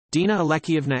Dina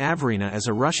Averina is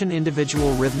a Russian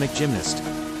individual rhythmic gymnast.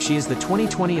 She is the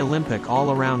 2020 Olympic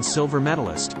all-around silver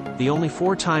medalist, the only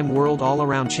four-time world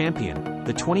all-around champion,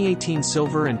 the 2018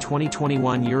 silver and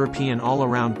 2021 European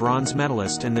all-around bronze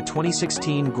medalist and the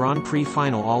 2016 Grand Prix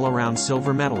final all-around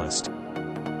silver medalist.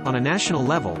 On a national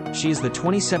level, she is the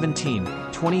 2017,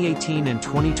 2018 and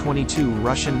 2022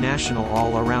 Russian national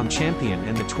all-around champion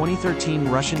and the 2013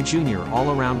 Russian junior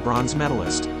all-around bronze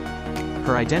medalist.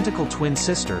 Her identical twin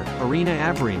sister, Dina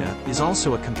Averina, is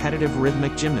also a competitive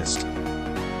rhythmic gymnast.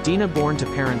 Dina, born to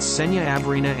parents Ksenia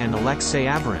Averina and Alexey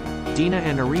Averina, Dina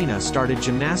and Irina started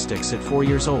gymnastics at 4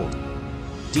 years old.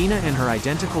 Dina and her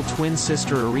identical twin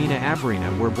sister Dina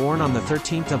Averina were born on the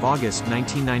 13th of August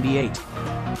 1998.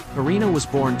 Irina was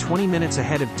born 20 minutes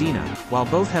ahead of Dina, while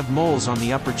both have moles on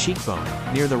the upper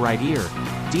cheekbone, near the right ear.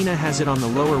 Dina has it on the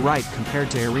lower right compared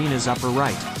to Irina's upper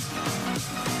right.